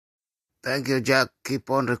Thank you, Jack. Keep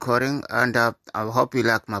on recording, and I hope you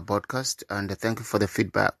like my podcast. And thank you for the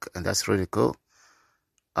feedback, and that's really cool.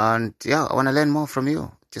 And yeah, I want to learn more from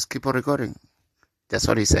you. Just keep on recording. That's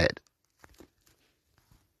what he said.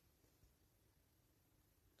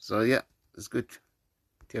 So yeah, it's good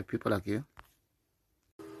to have people like you.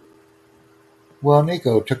 Well,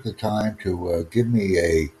 Nico took the time to give me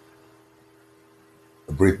a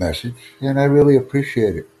brief message, and I really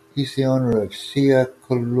appreciate it. He's the owner of Sia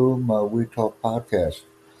Kaluma We Talk podcast.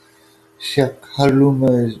 Sia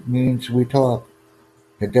Kaluma means we talk,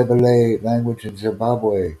 the double A language in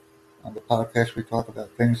Zimbabwe. On the podcast, we talk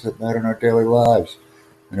about things that matter in our daily lives,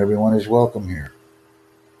 and everyone is welcome here.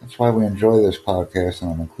 That's why we enjoy this podcast,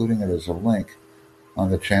 and I'm including it as a link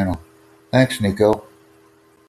on the channel. Thanks, Nico.